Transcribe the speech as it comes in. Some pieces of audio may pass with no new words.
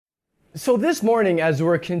So this morning, as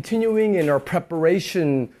we're continuing in our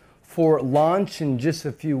preparation for launch in just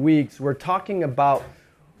a few weeks, we're talking about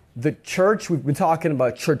the church. We've been talking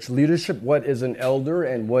about church leadership, what is an elder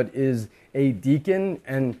and what is a deacon.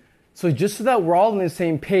 And so just so that we're all on the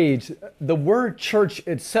same page, the word church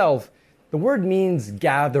itself, the word means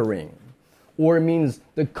gathering, or it means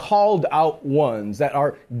the called out ones that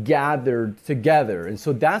are gathered together. And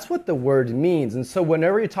so that's what the word means. And so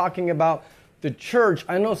whenever you're talking about the church,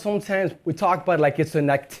 I know sometimes we talk about it like it's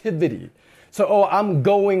an activity. So, I'm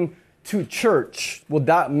going to church. Well,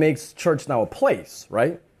 that makes church now a place,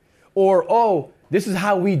 right? Or, this is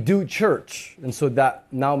how we do church. And so that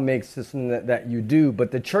now makes this something that you do.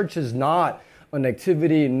 But the church is not an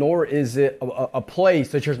activity, nor is it a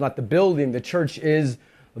place. The church is not the building. The church is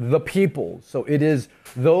the people. So it is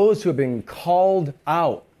those who have been called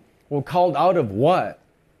out. Well, called out of what?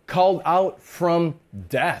 Called out from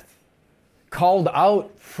death. Called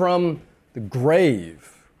out from the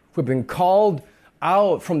grave, who have been called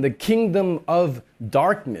out from the kingdom of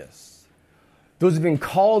darkness. Those who have been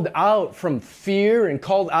called out from fear and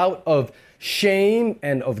called out of shame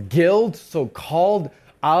and of guilt. So called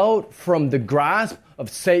out from the grasp of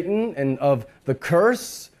Satan and of the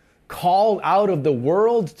curse. Called out of the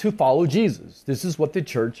world to follow Jesus. This is what the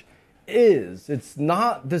church is. It's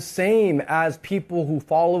not the same as people who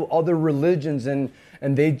follow other religions and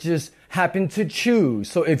they just happen to choose.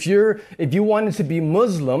 So if you wanted to be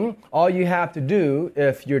Muslim, all you have to do,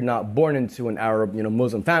 if you're not born into an Arab,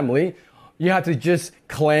 Muslim family, you have to just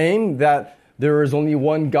claim that there is only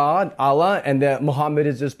one God, Allah, and that Muhammad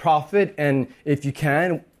is his prophet. And if you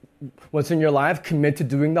can, once in your life, commit to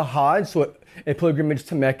doing the Hajj, so a pilgrimage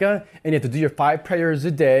to Mecca, and you have to do your 5 prayers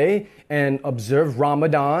a day and observe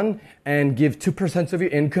Ramadan and give 2% of your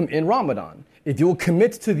income in Ramadan. If you will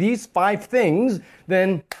commit to these 5 things,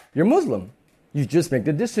 then you're Muslim. You just make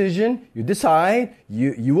the decision, you decide,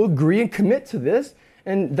 you agree and commit to this,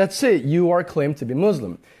 and that's it. You are claimed to be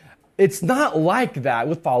Muslim. It's not like that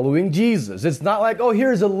with following Jesus. It's not like,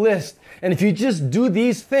 here's a list, and if you just do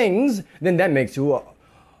these things, then that makes you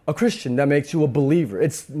a Christian, that makes you a believer.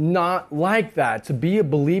 It's not like that. To be a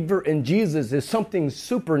believer in Jesus is something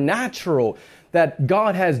supernatural that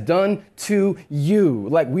God has done to you.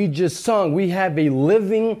 Like we just sung, we have a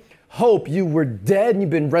living hope. You were dead and you've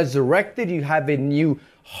been resurrected. You have a new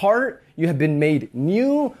heart. You have been made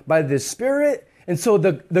new by the Spirit. And so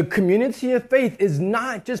the community of faith is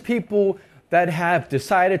not just people that have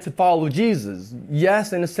decided to follow Jesus.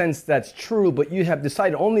 Yes, in a sense that's true, but you have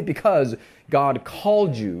decided only because God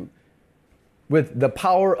called you with the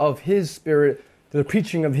power of His Spirit to the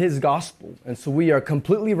preaching of His gospel. And so we are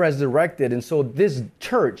completely resurrected. And so this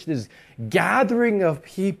church, this gathering of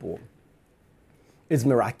people is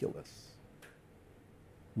miraculous.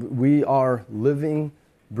 We are living,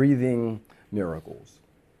 breathing miracles.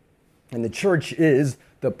 And the church is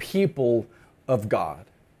the people of God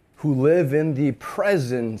who live in the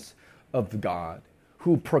presence of God,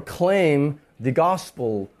 who proclaim the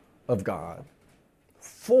gospel of God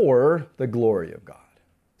for the glory of God.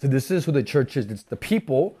 So this is who the church is. It's the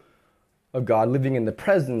people of God living in the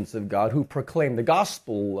presence of God who proclaim the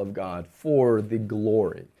gospel of God for the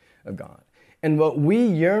glory of God. And what we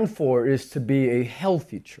yearn for is to be a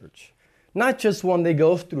healthy church. Not just one that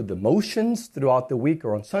goes through the motions throughout the week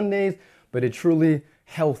or on Sundays, but a truly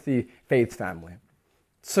healthy faith family.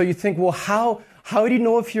 So you think, well, how do you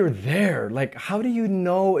know if you're there? Like, how do you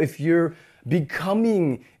know if you're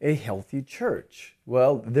becoming a healthy church?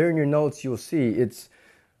 Well, there in your notes, you'll see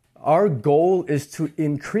our goal is to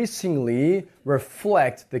increasingly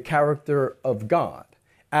reflect the character of God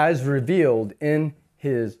as revealed in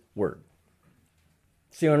His Word.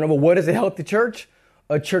 So you want to know, what is a healthy church?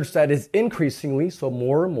 A church that is increasingly, so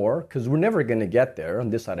more and more, because we're never going to get there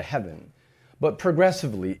on this side of heaven, but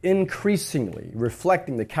progressively, increasingly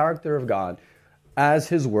reflecting the character of God as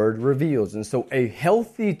His Word reveals. And so a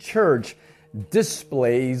healthy church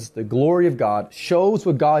displays the glory of God, shows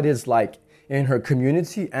what God is like in her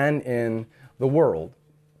community and in the world.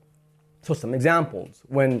 So some examples.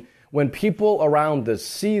 When people around us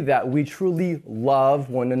see that we truly love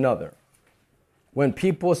one another, when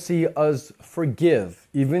people see us forgive,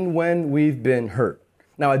 even when we've been hurt.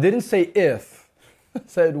 Now, I didn't say if, I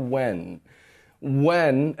said when.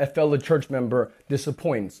 When a fellow church member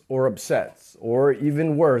disappoints or upsets, or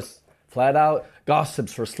even worse, flat out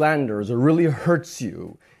gossips or slanders or really hurts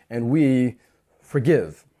you, and we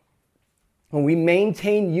forgive. When we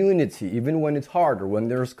maintain unity, even when it's hard or when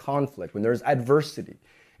there's conflict, when there's adversity,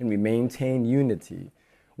 and we maintain unity.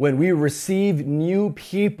 When we receive new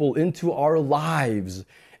people into our lives,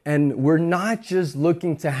 and we're not just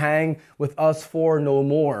looking to hang with us four no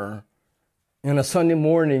more, on a Sunday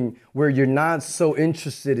morning where you're not so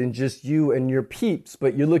interested in just you and your peeps,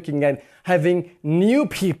 but you're looking at having new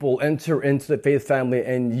people enter into the faith family,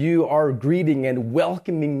 and you are greeting and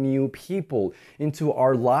welcoming new people into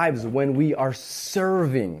our lives when we are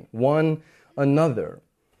serving one another,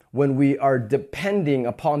 when we are depending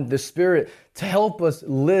upon the Spirit to help us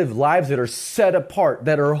live lives that are set apart,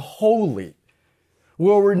 that are holy,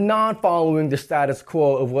 where we're not following the status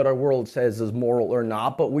quo of what our world says is moral or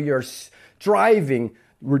not, but we are striving,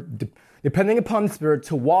 depending upon the Spirit,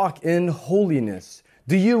 to walk in holiness.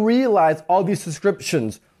 Do you realize all these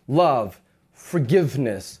descriptions? Love,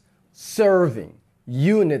 forgiveness, serving,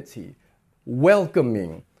 unity,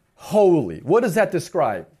 welcoming, holy. What does that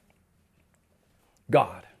describe?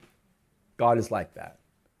 God. God is like that.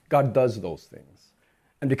 God does those things.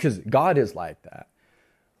 And because God is like that,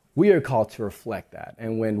 we are called to reflect that.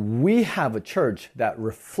 And when we have a church that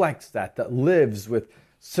reflects that, that lives with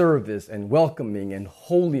service and welcoming and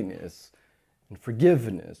holiness and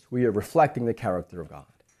forgiveness, we are reflecting the character of God.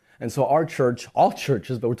 And so our church, all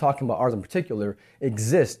churches, but we're talking about ours in particular,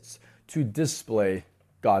 exists to display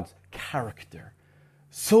God's character,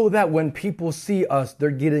 so that when people see us,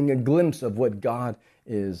 they're getting a glimpse of what God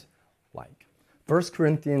is like. 1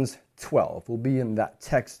 Corinthians 12, we'll be in that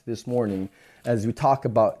text this morning as we talk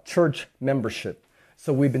about church membership.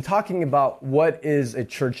 So we've been talking about what is a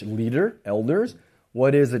church leader, elders,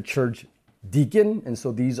 what is a church deacon, and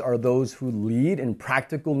so these are those who lead in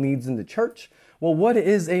practical needs in the church. Well, what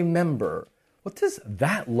is a member? What does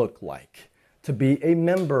that look like to be a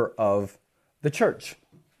member of the church?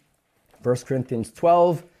 1 Corinthians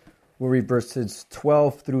 12, we'll read verses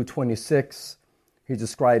 12 through 26. He's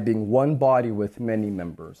describing one body with many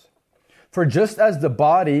members. For just as the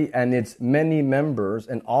body and its many members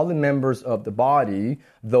and all the members of the body,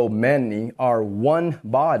 though many, are one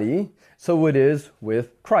body, so it is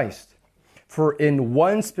with Christ. For in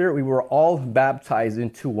one Spirit we were all baptized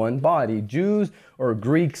into one body, Jews or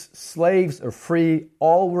Greeks, slaves or free,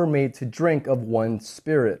 all were made to drink of one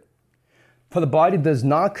Spirit. For the body does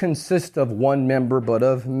not consist of one member, but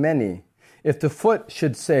of many. If the foot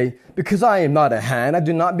should say, because I am not a hand, I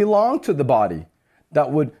do not belong to the body,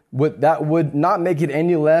 that would not make it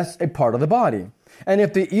any less a part of the body. And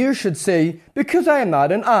if the ear should say, because I am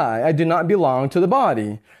not an eye, I do not belong to the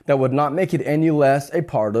body, that would not make it any less a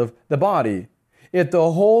part of the body. If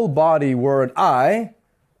the whole body were an eye,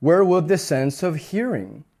 where would the sense of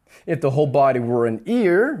hearing? If the whole body were an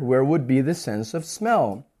ear, where would be the sense of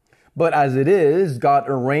smell? But as it is, God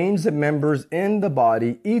arranged the members in the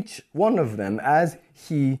body, each one of them, as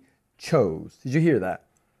He chose. Did you hear that?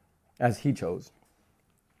 As He chose.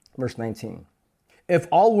 Verse 19. If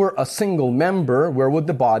all were a single member, where would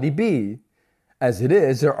the body be? As it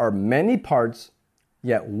is, there are many parts,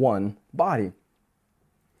 yet one body.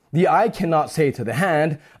 The eye cannot say to the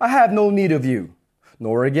hand, I have no need of you.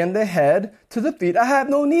 Nor again the head to the feet, I have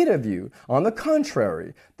no need of you. On the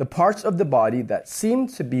contrary, the parts of the body that seem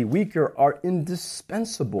to be weaker are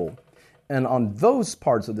indispensable. And on those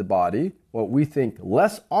parts of the body, what we think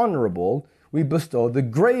less honorable, we bestow the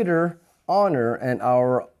greater honor, and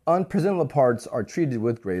our unpresentable parts are treated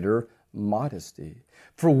with greater modesty.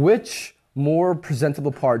 For which more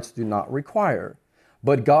presentable parts do not require.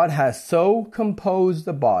 But God has so composed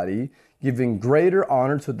the body, giving greater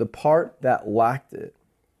honor to the part that lacked it,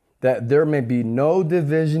 that there may be no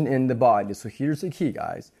division in the body. So here's the key,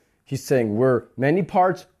 guys. He's saying we're many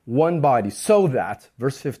parts, one body, so that,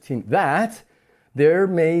 verse 15, that there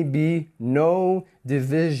may be no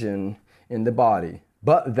division in the body,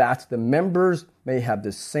 but that the members may have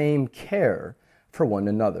the same care for one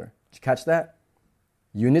another. Did you catch that?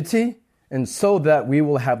 Unity, and so that we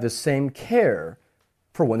will have the same care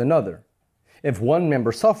for one another. If one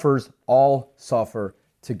member suffers, all suffer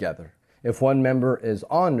together. If one member is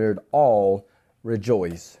honored, all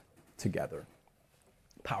rejoice together.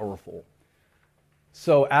 Powerful.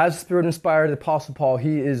 So as Spirit-inspired Apostle Paul,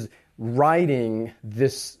 he is writing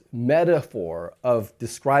this metaphor of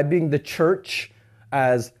describing the church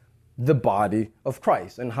as the body of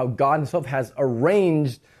Christ, and how God Himself has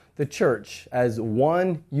arranged the church as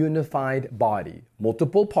one unified body,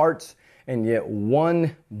 multiple parts, and yet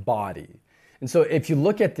one body. And so if you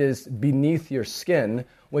look at this beneath your skin,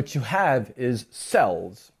 what you have is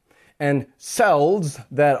cells. And cells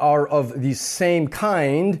that are of the same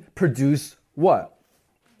kind produce what?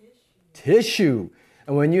 Tissue.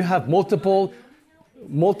 And when you have multiple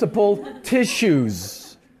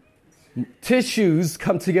tissues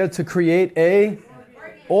come together to create a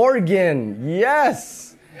organ.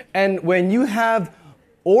 Yes. And when you have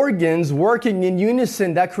organs working in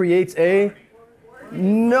unison, that creates a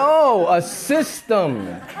No, a system,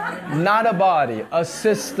 not a body, a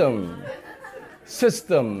system.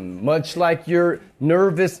 System, much like your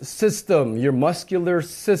nervous system, your muscular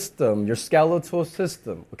system, your skeletal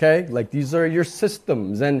system, okay? Like these are your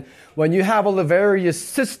systems. And when you have all the various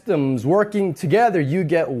systems working together, you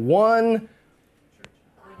get one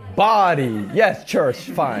body. Yes, church,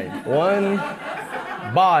 fine. One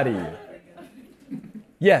body.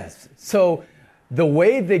 Yes. So the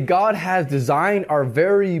way that God has designed our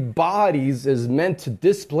very bodies is meant to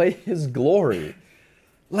display His glory.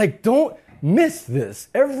 Like, don't miss this.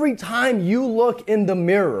 Every time you look in the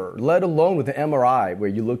mirror, let alone with an MRI where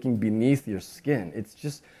you're looking beneath your skin, it's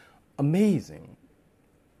just amazing.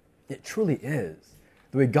 It truly is.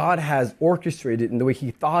 The way God has orchestrated and the way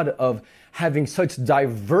He thought of having such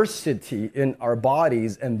diversity in our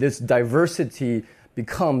bodies, and this diversity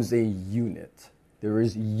becomes a unit. There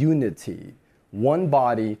is unity. One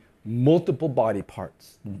body, multiple body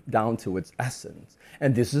parts, down to its essence.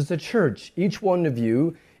 And this is the church. Each one of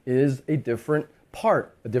you is a different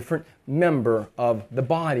part, a different member of the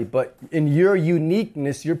body. But in your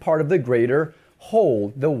uniqueness, you're part of the greater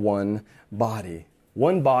whole, the one body.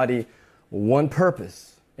 One body, one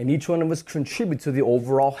purpose. And each one of us contribute to the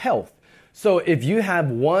overall health. So if you have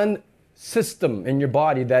one system in your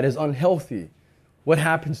body that is unhealthy, what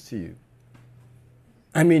happens to you?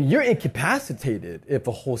 I mean, you're incapacitated if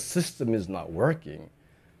a whole system is not working.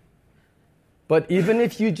 But even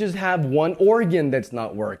if you just have one organ that's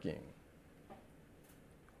not working,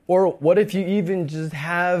 or what if you even just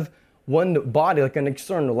have one body, like an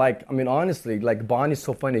external, like, I mean, honestly, like Bonnie's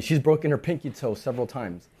so funny. She's broken her pinky toe several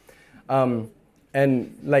times.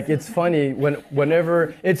 And like, it's funny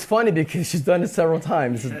whenever, it's funny because she's done it several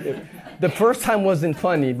times. The first time wasn't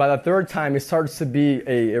funny. By the third time, it starts to be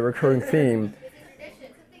a recurring theme.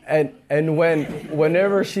 And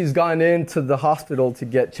whenever she's gone into the hospital to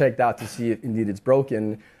get checked out to see if indeed it's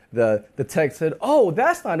broken, the tech said, "Oh,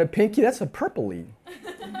 that's not a pinky, that's a purpley."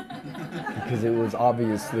 Because it was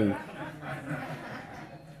obviously...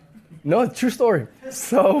 No, true story.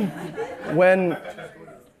 So when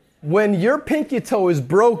your pinky toe is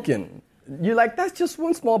broken, you're like, that's just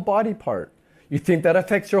one small body part. You think that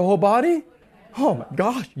affects your whole body? Oh my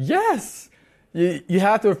gosh, yes. You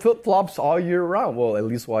have to wear flip-flops all year round. Well, at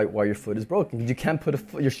least while your foot is broken. You can't put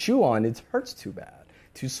your shoe on. It hurts too bad,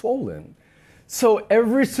 too swollen. So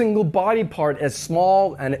every single body part, as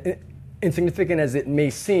small and insignificant as it may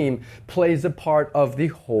seem, plays a part of the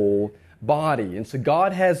whole body. And so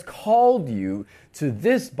God has called you to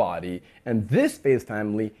this body, and this faith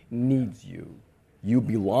family needs you. You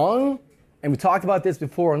belong, and we talked about this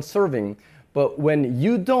before on serving, but when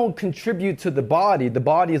you don't contribute to the body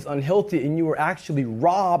is unhealthy, and you are actually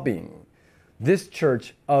robbing this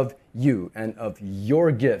church of you and of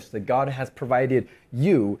your gifts that God has provided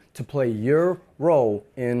you to play your role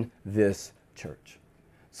in this church.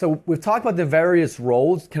 So we've talked about the various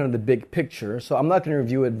roles, kind of the big picture. So I'm not going to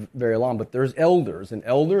review it very long, but there's elders, and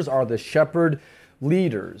elders are the shepherd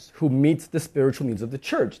leaders who meet the spiritual needs of the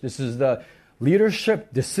church. This is the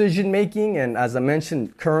leadership, decision-making, and as I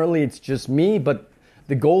mentioned, currently it's just me, but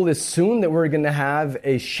the goal is soon that we're going to have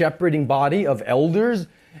a shepherding body of elders,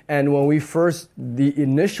 and when the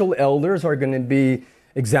initial elders are going to be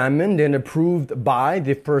examined and approved by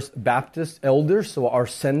the First Baptist elders, so our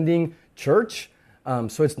sending church.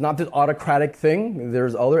 So it's not this autocratic thing.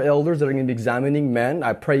 There's other elders that are going to be examining men.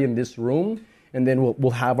 I pray in this room, and then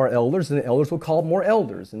we'll have our elders, and the elders will call more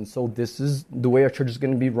elders. And so this is the way our church is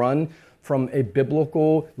going to be run from a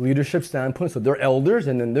biblical leadership standpoint. So there are elders,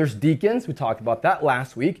 and then there's deacons. We talked about that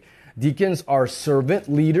last week. Deacons are servant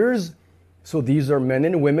leaders. So these are men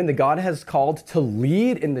and women that God has called to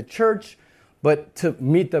lead in the church, but to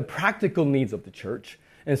meet the practical needs of the church.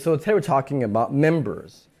 And so today we're talking about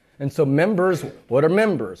members. And so members, what are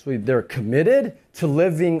members? They're committed to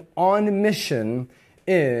living on mission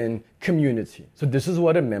in community. So this is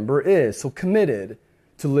what a member is. So committed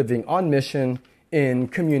to living on mission in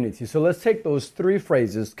community. So let's take those three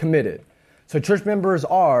phrases, committed. So church members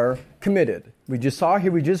are committed. We just saw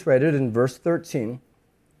here, we just read it in verse 13,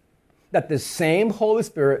 that the same Holy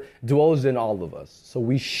Spirit dwells in all of us. So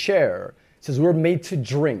we share. It says we're made to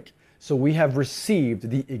drink. So we have received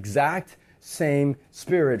the exact same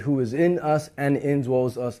Spirit who is in us and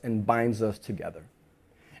indwells us and binds us together.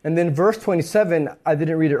 And then verse 27, I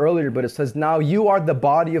didn't read it earlier, but it says, now you are the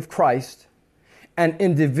body of Christ and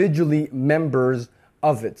individually members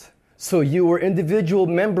of it. So you are individual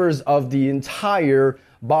members of the entire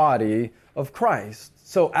body of Christ.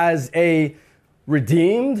 So as a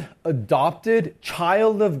redeemed, adopted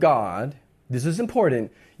child of God, this is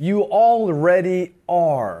important, you already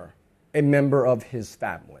are a member of his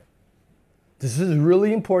family. This is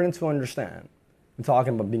really important to understand. We're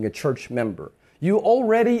talking about being a church member. You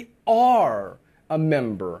already are a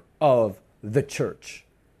member of the church.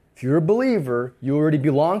 If you're a believer, you already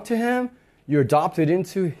belong to him. You're adopted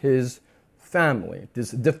into his family.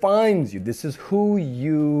 This defines you. This is who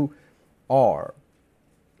you are.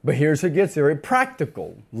 But here's what gets very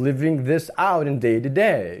practical, living this out in day to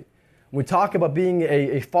day. When we talk about being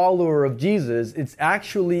a follower of Jesus, it's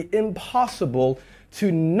actually impossible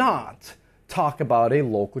to not talk about a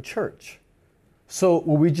local church. So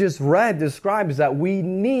what we just read describes that we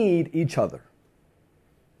need each other.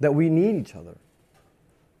 That we need each other.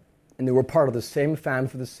 And that we're part of the same family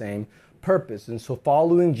for the same purpose. And so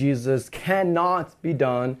following Jesus cannot be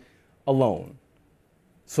done alone.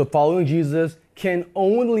 So following Jesus can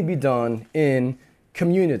only be done in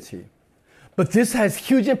community. But this has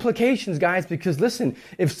huge implications, guys, because listen,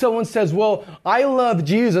 if someone says, well, I love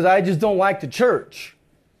Jesus, I just don't like the church.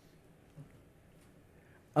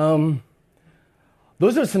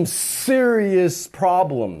 Those are some serious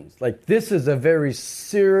problems. Like, this is a very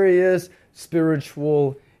serious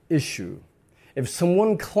spiritual issue. If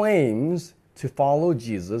someone claims to follow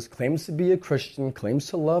Jesus, claims to be a Christian, claims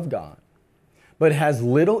to love God, but has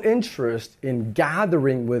little interest in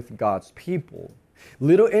gathering with God's people,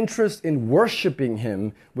 little interest in worshiping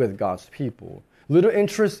him with God's people, little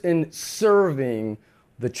interest in serving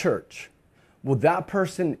the church, well, that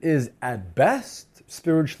person is at best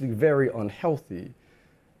spiritually very unhealthy.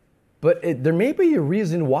 But there may be a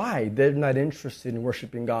reason why they're not interested in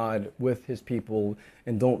worshiping God with his people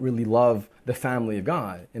and don't really love the family of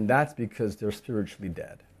God. And that's because they're spiritually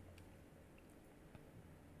dead.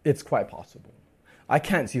 It's quite possible. I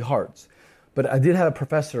can't see hearts. But I did have a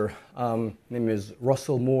professor, name is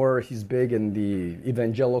Russell Moore. He's big in the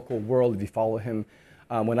evangelical world, if you follow him.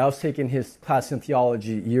 When I was taking his class in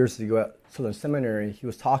theology years ago at Southern Seminary, he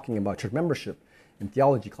was talking about church membership in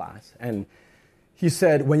theology class. And he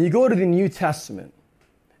said, when you go to the New Testament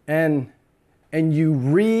and you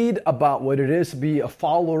read about what it is to be a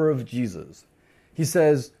follower of Jesus, he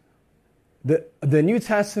says, the New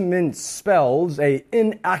Testament spells a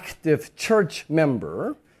inactive church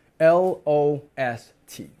member,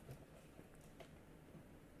 L-O-S-T.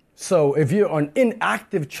 So if you're an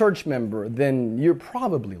inactive church member, then you're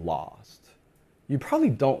probably lost. You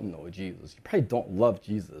probably don't know Jesus. You probably don't love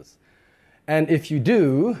Jesus. And if you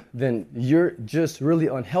do, then you're just really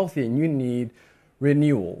unhealthy and you need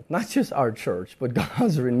renewal. Not just our church, but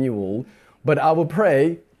God's renewal. But I will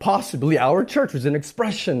pray, possibly our church was an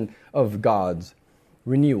expression of God's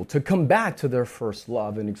renewal, to come back to their first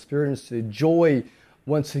love and experience the joy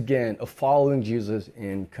once again of following Jesus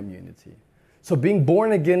in community. So being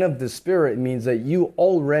born again of the Spirit means that you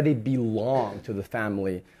already belong to the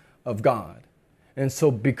family of God. And so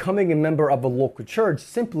becoming a member of a local church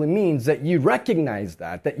simply means that you recognize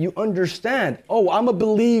that you understand, oh, I'm a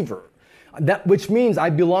believer. That which means I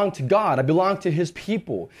belong to God, I belong to his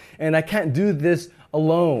people, and I can't do this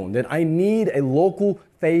alone. That I need a local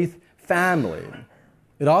faith family.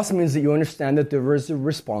 It also means that you understand that there is a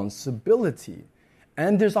responsibility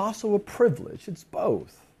and there's also a privilege. It's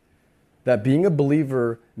both. That being a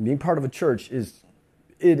believer, being part of a church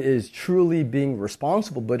is truly being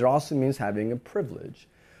responsible, but it also means having a privilege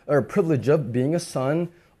of being a son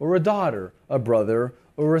or a daughter, a brother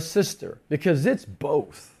or a sister, because it's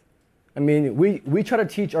both. I mean, we try to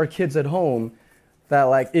teach our kids at home that,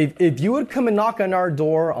 like, if you would come and knock on our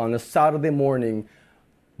door on a Saturday morning,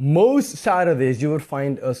 most Saturdays you would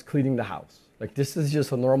find us cleaning the house. Like, this is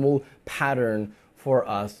just a normal pattern for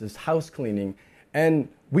us, is house cleaning. And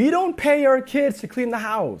we don't pay our kids to clean the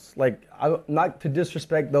house. Like, not to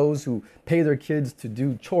disrespect those who pay their kids to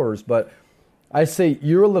do chores, but I say,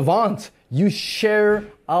 you're Levant. You share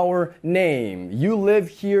our name. You live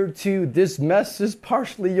here too. This mess is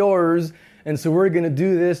partially yours. And so we're going to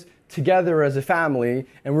do this together as a family,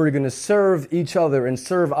 and we're going to serve each other and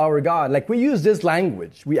serve our God. Like, we use this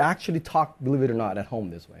language. We actually talk, believe it or not, at home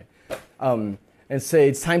this way. And say,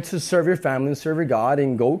 it's time to serve your family and serve your God,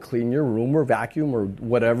 and go clean your room or vacuum or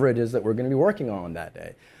whatever it is that we're going to be working on that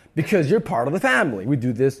day. Because you're part of the family. We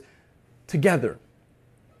do this together.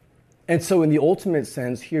 And so in the ultimate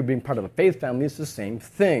sense here, being part of a faith family is the same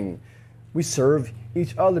thing. We serve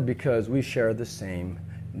each other because we share the same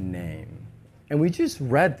name. And we just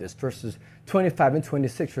read this, verses 25 and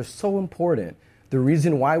 26 are so important. The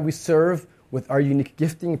reason why we serve with our unique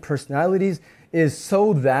gifting and personalities is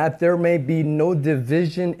so that there may be no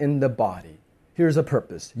division in the body. Here's a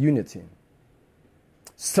purpose: unity.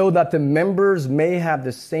 So that the members may have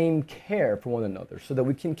the same care for one another, so that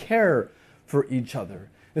we can care for each other.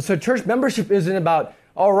 And so church membership isn't about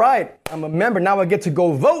All right, I'm a member. Now I get to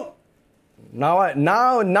go vote. Now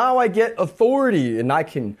I get authority and I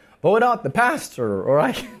can vote out the pastor or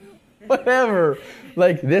I can whatever.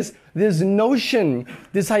 Like this notion,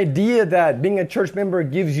 this idea that being a church member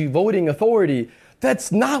gives you voting authority,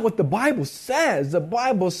 that's not what the Bible says. The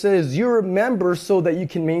Bible says you're a member so that you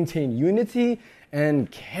can maintain unity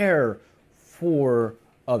and care for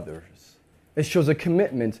others. It shows a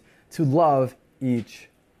commitment to love each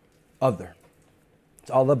other.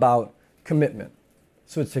 It's all about commitment.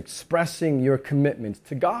 So it's expressing your commitment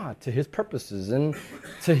to God, to His purposes, and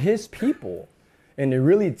to His people in a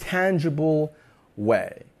really tangible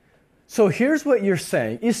way. So here's what you're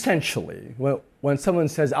saying, essentially, when someone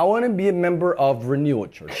says, I want to be a member of Renewal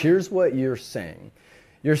Church, here's what you're saying.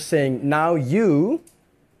 You're saying, now you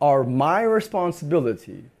are my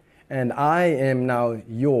responsibility, and I am now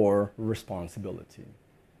your responsibility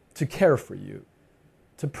to care for you,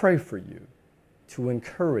 to pray for you, to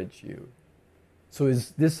encourage you. So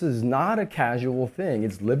this is not a casual thing.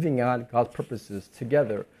 It's living out God's purposes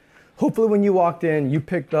together. Hopefully when you walked in, you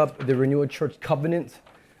picked up the Renewal Church Covenant.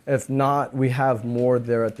 If not, we have more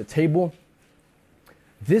there at the table.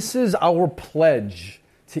 This is our pledge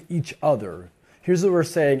to each other. Here's what we're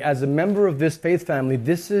saying. As a member of this faith family,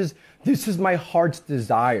 this is my heart's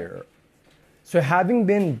desire. So having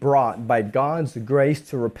been brought by God's grace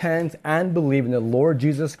to repent and believe in the Lord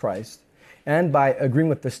Jesus Christ, and by agreeing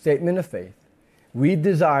with the statement of faith, we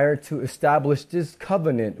desire to establish this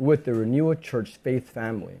covenant with the Renewal Church faith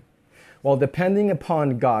family. While depending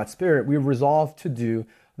upon God's Spirit, we resolve to do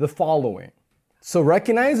the following. So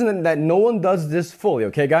recognizing that no one does this fully,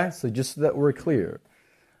 okay guys? So just so that we're clear.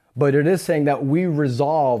 But it is saying that we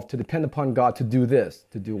resolve to depend upon God to do this.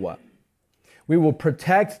 To do what? We will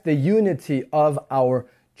protect the unity of our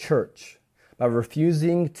church by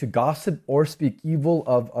refusing to gossip or speak evil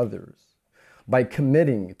of others, by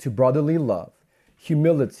committing to brotherly love,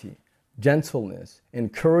 humility, gentleness,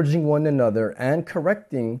 encouraging one another, and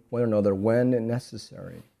correcting one another when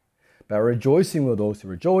necessary, by rejoicing with those who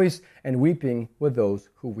rejoice and weeping with those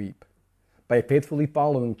who weep, by faithfully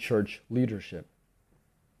following church leadership.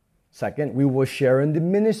 Second, we will share in the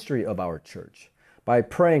ministry of our church by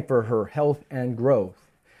praying for her health and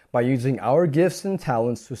growth, by using our gifts and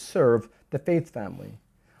talents to serve the faith family,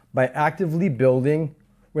 by actively building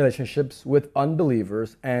relationships with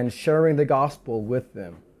unbelievers and sharing the gospel with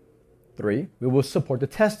them. 3, we will support the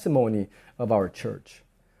testimony of our church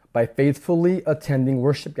by faithfully attending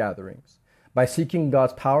worship gatherings, by seeking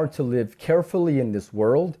God's power to live carefully in this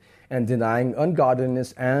world and denying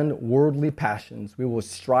ungodliness and worldly passions. We will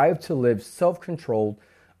strive to live self-controlled,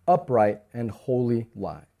 upright, and holy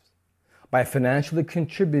lives. By financially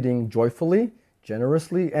contributing joyfully,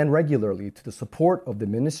 generously, and regularly to the support of the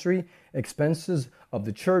ministry, expenses of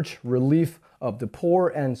the church, relief of the poor,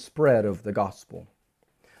 and spread of the gospel.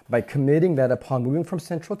 By committing that upon moving from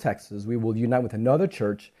Central Texas, we will unite with another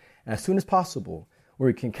church as soon as possible, where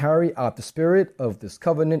we can carry out the spirit of this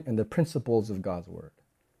covenant and the principles of God's word.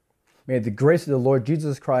 May the grace of the Lord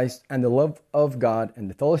Jesus Christ and the love of God and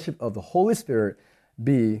the fellowship of the Holy Spirit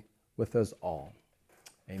be with us all.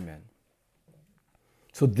 Amen.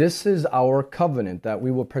 So this is our covenant, that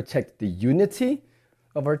we will protect the unity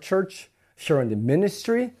of our church, share in the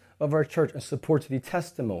ministry of our church, and support the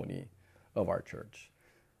testimony of our church.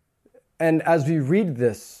 And as we read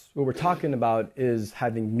this, what we're talking about is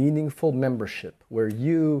having meaningful membership where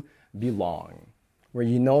you belong, where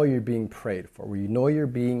you know you're being prayed for, where you know you're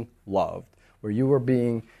being loved, where you are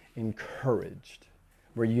being encouraged,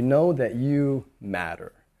 where you know that you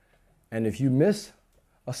matter. And if you miss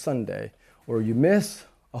a Sunday, or you miss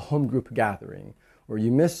a home group gathering, or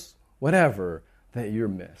you miss whatever, that you're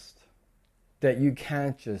missed, that you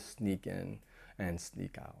can't just sneak in and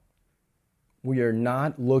sneak out. We are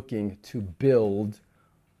not looking to build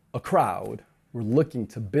a crowd. We're looking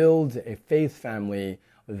to build a faith family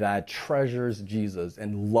that treasures Jesus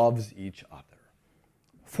and loves each other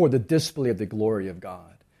for the display of the glory of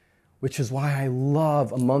God, which is why I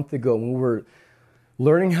love a month ago when we were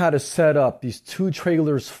learning how to set up these 2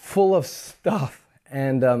 trailers full of stuff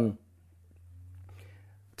and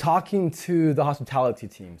talking to the hospitality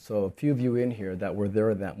team. So a few of you in here that were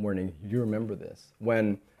there that morning, you remember this.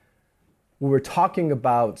 When we were talking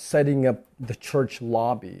about setting up the church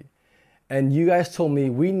lobby, and you guys told me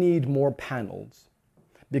we need more panels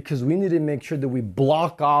because we need to make sure that we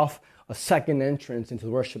block off a second entrance into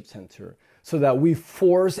the worship center so that we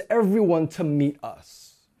force everyone to meet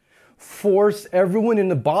us. Force everyone in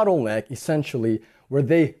the bottleneck, essentially, where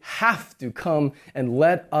they have to come and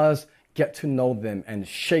let us get to know them and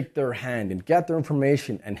shake their hand and get their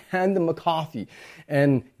information and hand them a coffee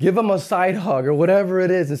and give them a side hug or whatever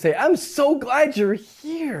it is and say, I'm so glad you're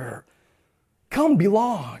here. Come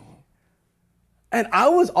belong. And I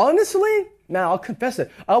was honestly, now I'll confess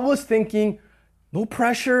it, I was thinking, no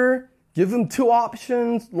pressure, give them two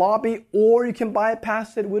options, lobby, or you can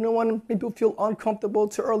bypass it. We don't want to make people feel uncomfortable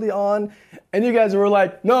too early on. And you guys were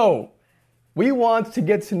like, no, we want to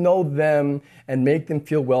get to know them and make them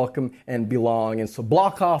feel welcome and belong. And so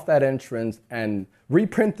block off that entrance and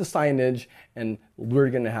reprint the signage, and we're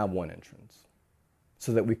going to have one entrance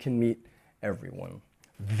so that we can meet everyone.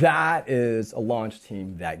 That is a launch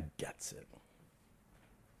team that gets it,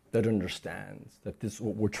 that understands that this,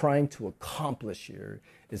 what we're trying to accomplish here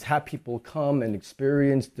is have people come and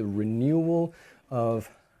experience the renewal of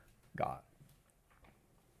God.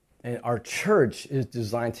 And our church is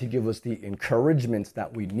designed to give us the encouragements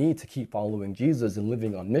that we need to keep following Jesus and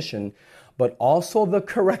living on mission, but also the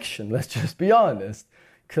correction. Let's just be honest,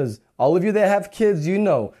 because all of you that have kids, you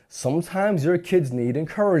know, sometimes your kids need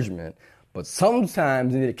encouragement, but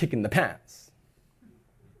sometimes they need a kick in the pants.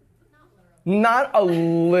 Not a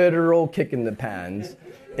literal kick in the pants.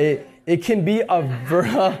 It can be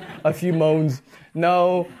a few moans.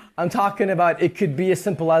 No, I'm talking about it could be as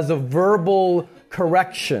simple as a verbal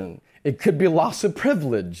correction. It could be loss of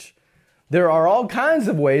privilege. There are all kinds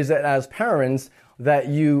of ways that as parents that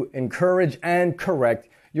you encourage and correct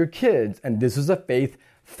your kids. And this is a faith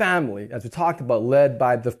family, as we talked about, led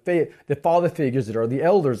by the father figures that are the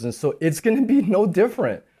elders. And so it's going to be no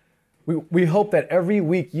different. We hope that every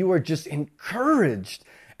week you are just encouraged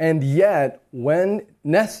and yet, when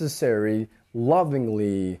necessary,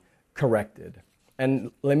 lovingly corrected.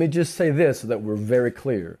 And let me just say this so that we're very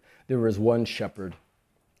clear. There is one shepherd.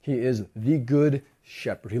 He is the good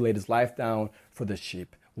shepherd. He laid his life down for the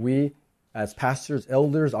sheep. We, as pastors,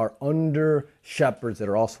 elders, are under shepherds that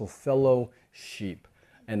are also fellow sheep.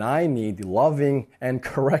 And I need the loving and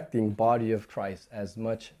correcting body of Christ as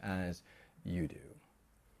much as you do.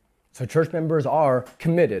 So church members are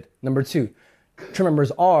committed. Number two, church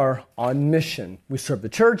members are on mission. We serve the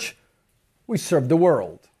church, we serve the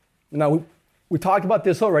world. Now, we talked about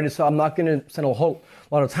this already, so I'm not going to spend a whole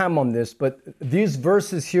lot of time on this, but these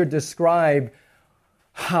verses here describe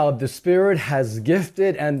how the Spirit has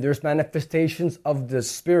gifted, and there's manifestations of the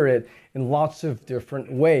Spirit in lots of different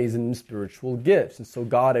ways in spiritual gifts. And so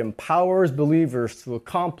God empowers believers to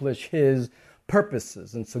accomplish His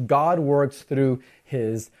purposes. And so God works through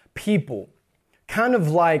His people. Kind of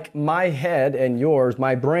like my head and yours,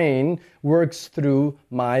 my brain works through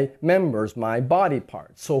my members, my body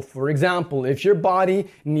parts. So for example, if your body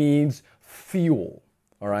needs fuel,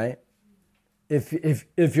 all right?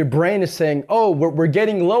 If your brain is saying, oh, we're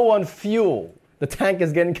getting low on fuel, the tank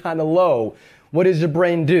is getting kind of low, what does your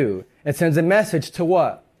brain do? It sends a message to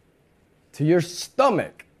what? To your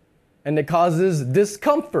stomach. And it causes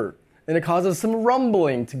discomfort. And it causes some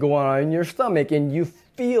rumbling to go on in your stomach, and you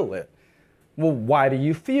feel it. Well, why do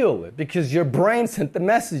you feel it? Because your brain sent the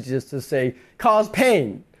messages to say, cause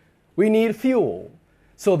pain. We need fuel.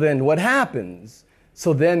 So then what happens?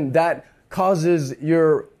 So then that causes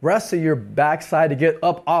your rest of your backside to get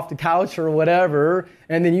up off the couch or whatever,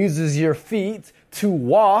 and then uses your feet to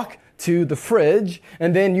walk to the fridge,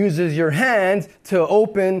 and then uses your hands to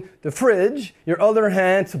open the fridge, your other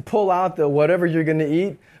hand to pull out the whatever you're going to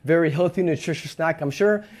eat, very healthy, nutritious snack, I'm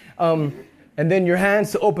sure. And then your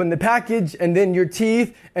hands to open the package, and then your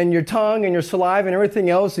teeth and your tongue and your saliva and everything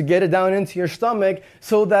else to get it down into your stomach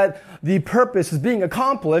so that the purpose is being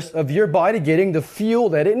accomplished of your body getting the fuel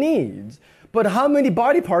that it needs. But how many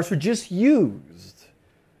body parts were just used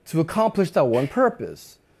to accomplish that one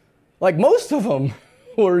purpose? Like most of them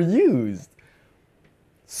were used.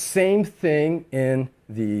 Same thing in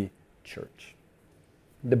the church.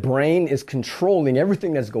 The brain is controlling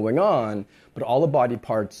everything that's going on, but all the body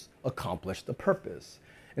parts accomplish the purpose.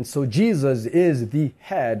 And so Jesus is the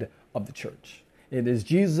head of the church. It is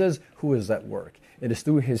Jesus who is at work. It is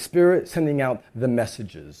through His Spirit sending out the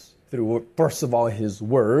messages through, first of all, His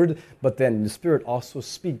Word, but then the Spirit also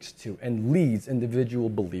speaks to and leads individual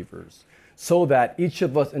believers so that each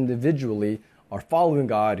of us individually are following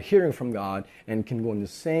God, hearing from God, and can go in the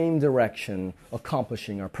same direction,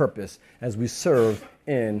 accomplishing our purpose as we serve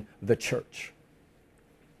in the church.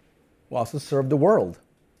 We also serve the world.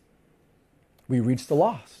 We reach the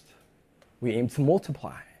lost. We aim to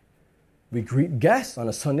multiply. We greet guests on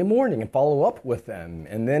a Sunday morning and follow up with them.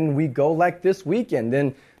 And then we go like this weekend,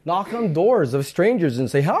 then knock on doors of strangers and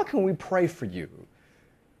say, how can we pray for you?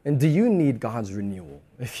 And do you need God's renewal?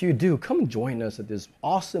 If you do, come join us at this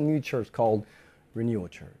awesome new church called Renewal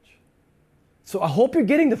Church. So I hope you're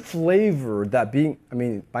getting the flavor that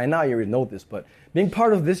by now you already know this, but being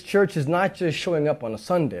part of this church is not just showing up on a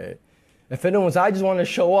Sunday. If anyone's, I just want to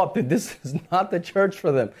show up, that this is not the church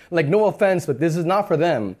for them. Like, no offense, but this is not for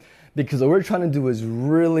them. Because what we're trying to do is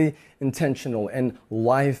really intentional and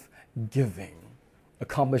life-giving,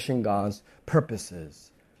 accomplishing God's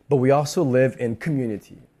purposes. But we also live in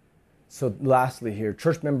community. So lastly here,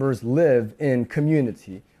 church members live in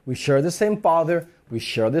community. We share the same Father, we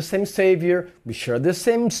share the same Savior, we share the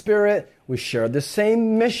same Spirit, we share the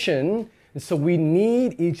same mission, and so we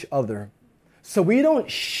need each other. So we don't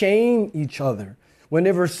shame each other.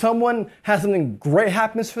 Whenever someone has something great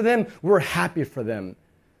happens for them, we're happy for them.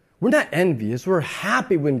 We're not envious, we're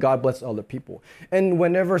happy when God blesses other people. And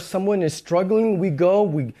whenever someone is struggling, we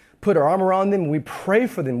put our arm around them, we pray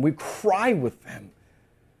for them, we cry with them.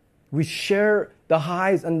 We share the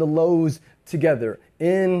highs and the lows together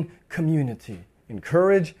in community.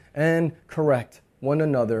 Encourage and correct one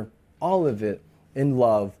another, all of it in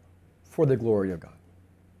love for the glory of God.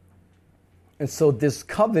 And so this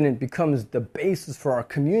covenant becomes the basis for our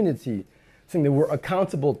community, saying that we're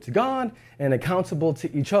accountable to God and accountable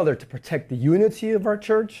to each other to protect the unity of our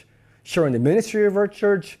church, sharing the ministry of our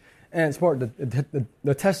church, and support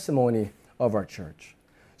the testimony of our church.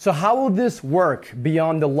 So how will this work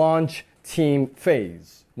beyond the launch team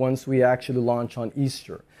phase once we actually launch on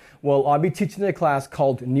Easter? Well, I'll be teaching a class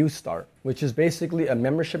called New Start, which is basically a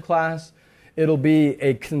membership class. It'll be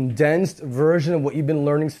a condensed version of what you've been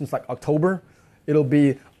learning since like October. It'll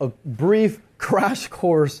be a brief crash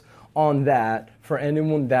course on that for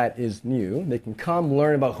anyone that is new. They can come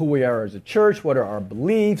learn about who we are as a church, what are our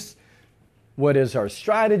beliefs, what is our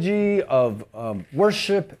strategy of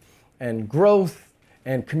worship and growth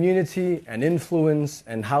and community and influence,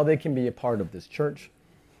 and how they can be a part of this church.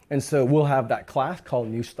 And so we'll have that class called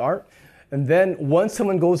New Start. And then once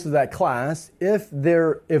someone goes to that class, if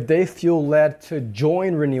they feel led to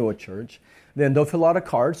join Renewal Church, then they'll fill out a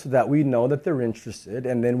card so that we know that they're interested,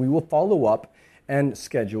 and then we will follow up and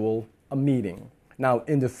schedule a meeting. Now,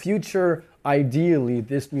 in the future, ideally,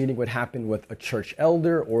 this meeting would happen with a church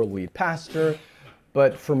elder or lead pastor,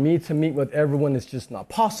 but for me to meet with everyone is just not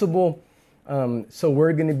possible. So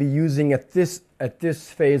we're going to be using at this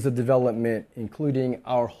phase of development, including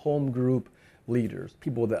our home group leaders,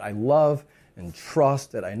 people that I love and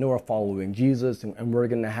trust, that I know are following Jesus, and we're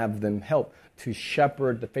going to have them help to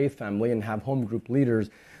shepherd the faith family and have home group leaders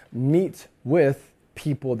meet with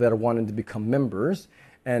people that are wanting to become members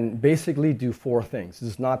and basically do 4 things.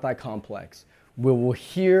 It's not that complex. We will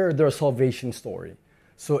hear their salvation story.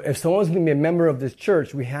 So if someone's going to be a member of this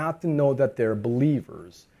church, we have to know that they're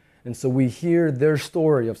believers. And so we hear their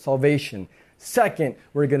story of salvation. Second,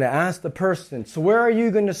 we're going to ask the person, so where are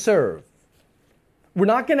you going to serve? We're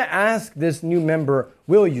not going to ask this new member,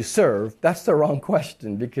 will you serve? That's the wrong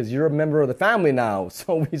question, because you're a member of the family now.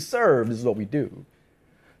 So we serve. This is what we do.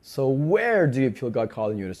 So where do you feel God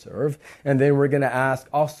calling you to serve? And then we're going to ask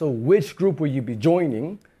also, which group will you be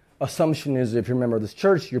joining? Assumption is if you're a member of this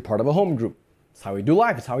church, you're part of a home group. It's how we do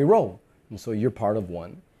life. It's how we roll. And so you're part of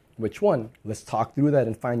one. Which one? Let's talk through that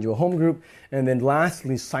and find you a home group. And then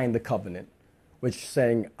lastly, sign the covenant, which is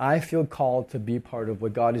saying, I feel called to be part of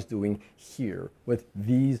what God is doing here with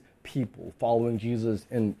these people, following Jesus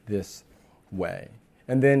in this way.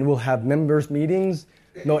 And then we'll have members meetings.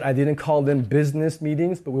 Note, I didn't call them business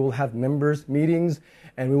meetings, but we will have members meetings,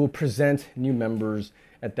 and we will present new members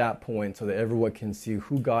at that point so that everyone can see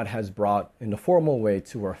who God has brought in a formal way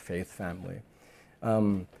to our faith family.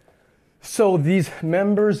 So these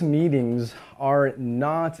members meetings are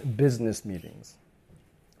not business meetings.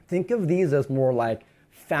 Think of these as more like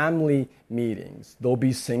family meetings. There'll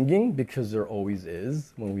be singing, because there always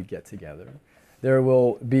is when we get together. There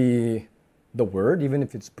will be the word, even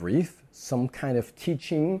if it's brief, some kind of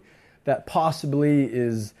teaching that possibly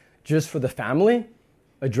is just for the family,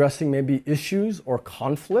 addressing maybe issues or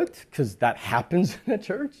conflict, because that happens in a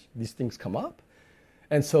church. These things come up.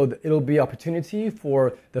 And so it'll be opportunity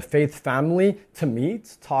for the faith family to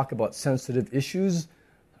meet, talk about sensitive issues,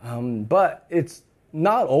 but it's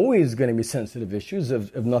not always going to be sensitive issues.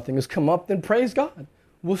 If nothing has come up, then praise God.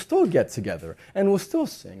 We'll still get together, and we'll still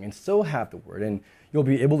sing, and still have the word, and you'll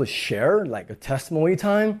be able to share like a testimony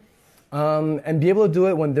time, and be able to do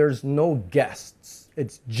it when there's no guests.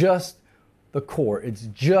 It's just the core. It's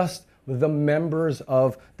just the members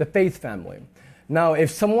of the faith family. Now,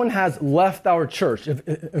 if someone has left our church,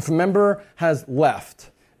 if a member has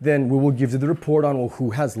left, then we will give you the report on who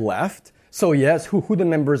has left. So yes, who the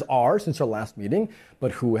members are since our last meeting,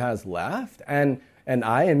 but who has left. And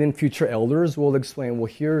I and then future elders will explain,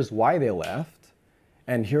 well, here's why they left,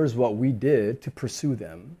 and here's what we did to pursue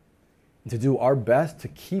them. to do our best to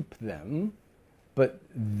keep them, but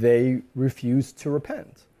they refuse to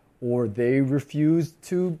repent, or they refuse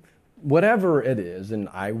to whatever it is. And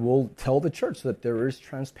I will tell the church that there is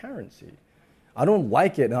transparency. I don't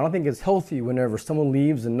like it, and I don't think it's healthy whenever someone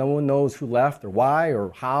leaves and no one knows who left or why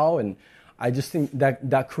or how. And I just think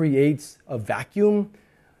that creates a vacuum,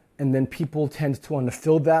 and then people tend to want to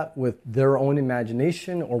fill that with their own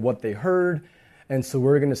imagination or what they heard. And so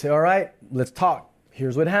we're going to say, all right, let's talk.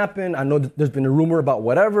 Here's what happened. I know there's been a rumor about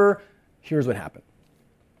whatever. Here's what happened.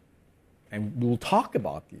 And we'll talk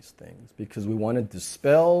about these things because we want to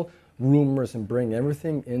dispel rumors and bring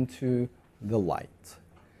everything into the light.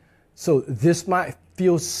 So this might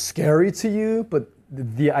feel scary to you, but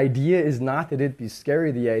the idea is not that it be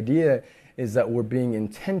scary. The idea is that we're being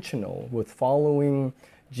intentional with following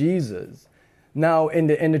Jesus. Now, in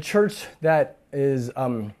the church that is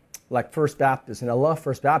like First Baptist, and I love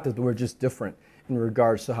First Baptist, but we're just different in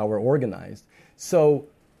regards to how we're organized. So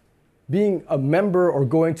being a member or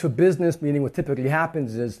going to a business meeting, what typically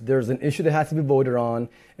happens is there's an issue that has to be voted on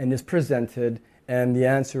and is presented, and the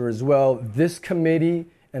answer is, well, this committee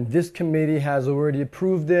and this committee has already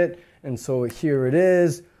approved it, and so here it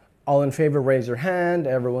is. All in favor, raise your hand.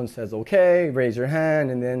 Everyone says, okay, raise your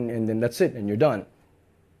hand, and then that's it, and you're done.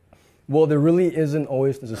 Well, there really isn't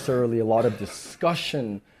always necessarily a lot of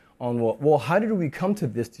discussion on, well, how did we come to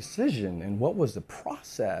this decision, and what was the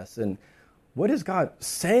process, and what is God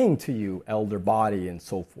saying to you, elder body, and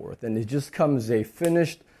so forth. And it just comes a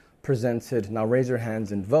finished, presented, now raise your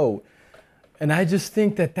hands and vote. And I just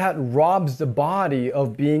think that robs the body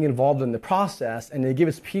of being involved in the process, and it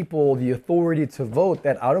gives people the authority to vote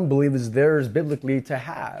that I don't believe is theirs biblically to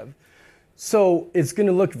have. So it's going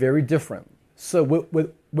to look very different. So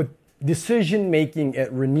with decision-making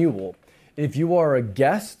at renewal, if you are a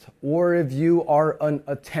guest or if you are an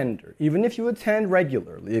attender, even if you attend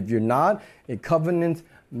regularly, if you're not a covenant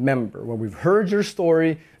member, when we've heard your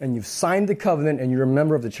story and you've signed the covenant and you're a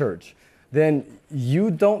member of the church, then you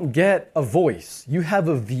don't get a voice. You have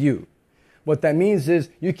a view. What that means is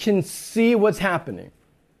you can see what's happening.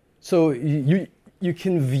 So you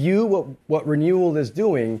can view what renewal is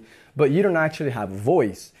doing, but you don't actually have a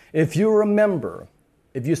voice. If you're a member,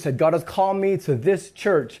 if you said, God has called me to this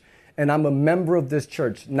church, and I'm a member of this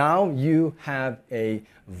church, now you have a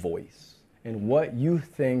voice in what you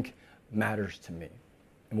think matters to me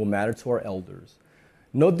and will matter to our elders.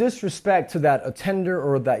 No disrespect to that attender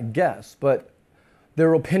or that guest, but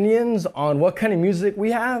their opinions on what kind of music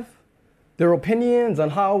we have, their opinions on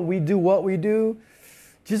how we do what we do,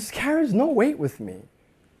 just carries no weight with me.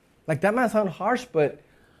 Like, that might sound harsh, but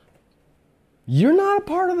you're not a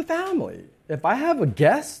part of the family. If I have a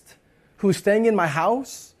guest who's staying in my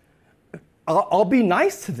house, I'll be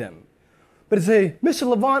nice to them. But to say,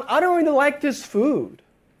 Mr. Levon, I don't really like this food.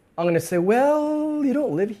 I'm going to say, well, you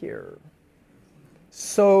don't live here.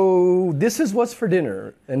 So this is what's for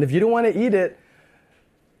dinner. And if you don't want to eat it,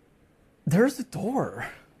 there's the door.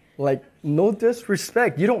 Like, no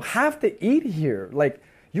disrespect. You don't have to eat here. Like,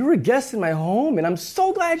 you're a guest in my home, and I'm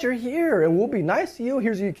so glad you're here. And we'll be nice to you.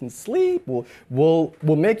 Here's where you can sleep. We'll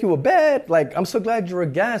make you a bed. Like, I'm so glad you're a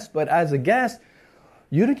guest. But as a guest,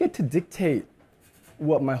 you don't get to dictate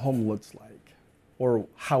what my home looks like or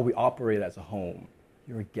how we operate as a home.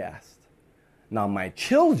 You're a guest. Now, my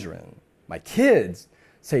children, my kids,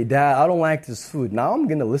 say, Dad, I don't like this food. Now I'm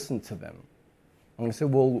going to listen to them. I'm going to say,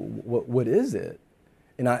 well, what is it?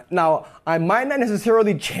 And I might not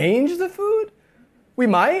necessarily change the food. We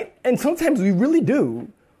might, and sometimes we really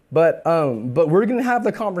do. But we're going to have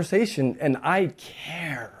the conversation, and I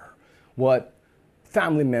care what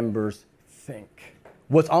family members think.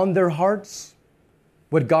 What's on their hearts,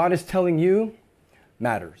 what God is telling you,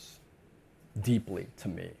 matters deeply to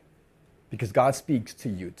me because God speaks to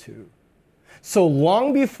you too. So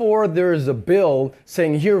long before there is a bill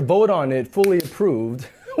saying, here, vote on it, fully approved,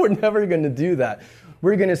 we're never going to do that.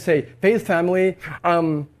 We're going to say, Faith family,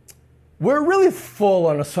 we're really full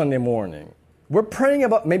on a Sunday morning. We're praying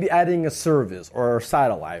about maybe adding a service or a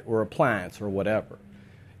satellite or a plant or whatever.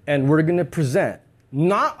 And we're going to present,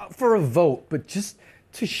 not for a vote, but just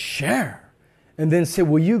to share, and then say,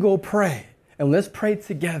 will you go pray? And let's pray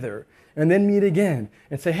together, and then meet again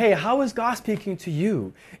and say, hey, how is God speaking to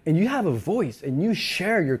you? And you have a voice, and you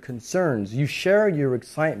share your concerns. You share your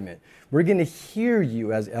excitement. We're going to hear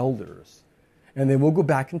you as elders. And then we'll go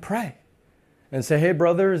back and pray and say, hey,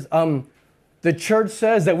 brothers, the church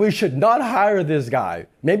says that we should not hire this guy.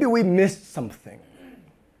 Maybe we missed something.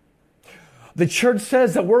 The church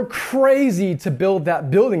says that we're crazy to build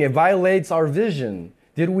that building. It violates our vision.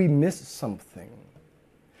 Did we miss something?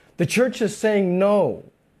 The church is saying no.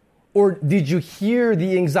 Or did you hear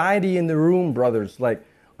the anxiety in the room, brothers? Like,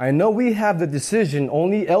 I know we have the decision,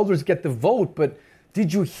 only elders get the vote, but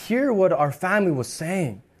did you hear what our family was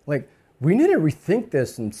saying? Like, we need to rethink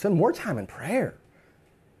this and spend more time in prayer.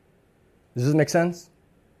 Does this make sense?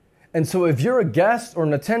 And so if you're a guest or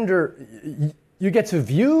an attender, you get to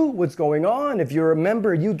view what's going on. If you're a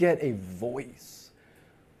member, you get a voice.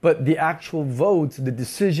 But the actual vote, the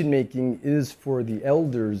decision-making is for the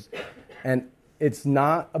elders, and it's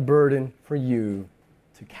not a burden for you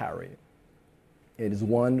to carry. It is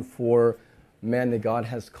one for men that God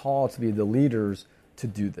has called to be the leaders to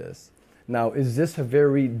do this. Now, is this a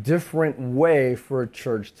very different way for a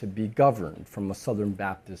church to be governed from a Southern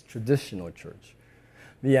Baptist traditional church?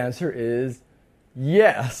 The answer is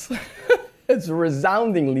yes. It's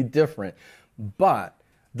resoundingly different. But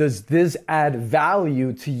does this add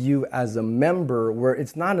value to you as a member where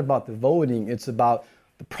it's not about the voting, it's about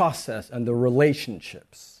the process and the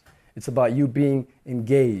relationships. It's about you being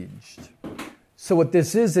engaged. So what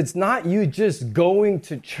this is, it's not you just going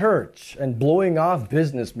to church and blowing off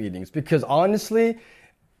business meetings. Because honestly,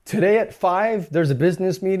 today at 5, there's a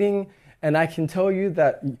business meeting, and I can tell you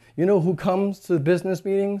that, you know who comes to the business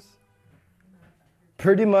meetings?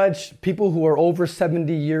 Pretty much people who are over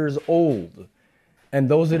 70 years old. And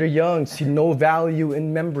those that are young see no value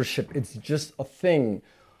in membership. It's just a thing.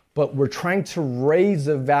 But we're trying to raise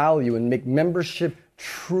the value and make membership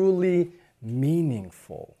truly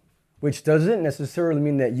meaningful, which doesn't necessarily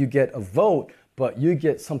mean that you get a vote, but you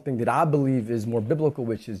get something that I believe is more biblical,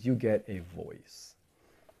 which is you get a voice.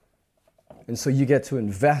 And so you get to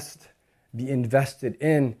invest, be invested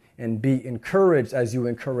in, and be encouraged as you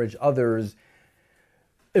encourage others.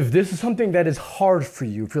 If this is something that is hard for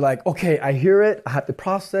you, if you're like, okay, I hear it, I have to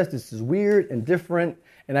process, this is weird and different,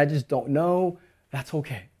 and I just don't know, that's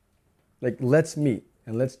okay. Like, let's meet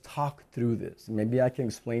and let's talk through this. Maybe I can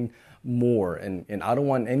explain more, and I don't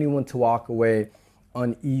want anyone to walk away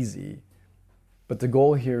uneasy. But the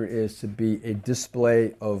goal here is to be a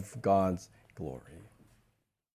display of God's glory.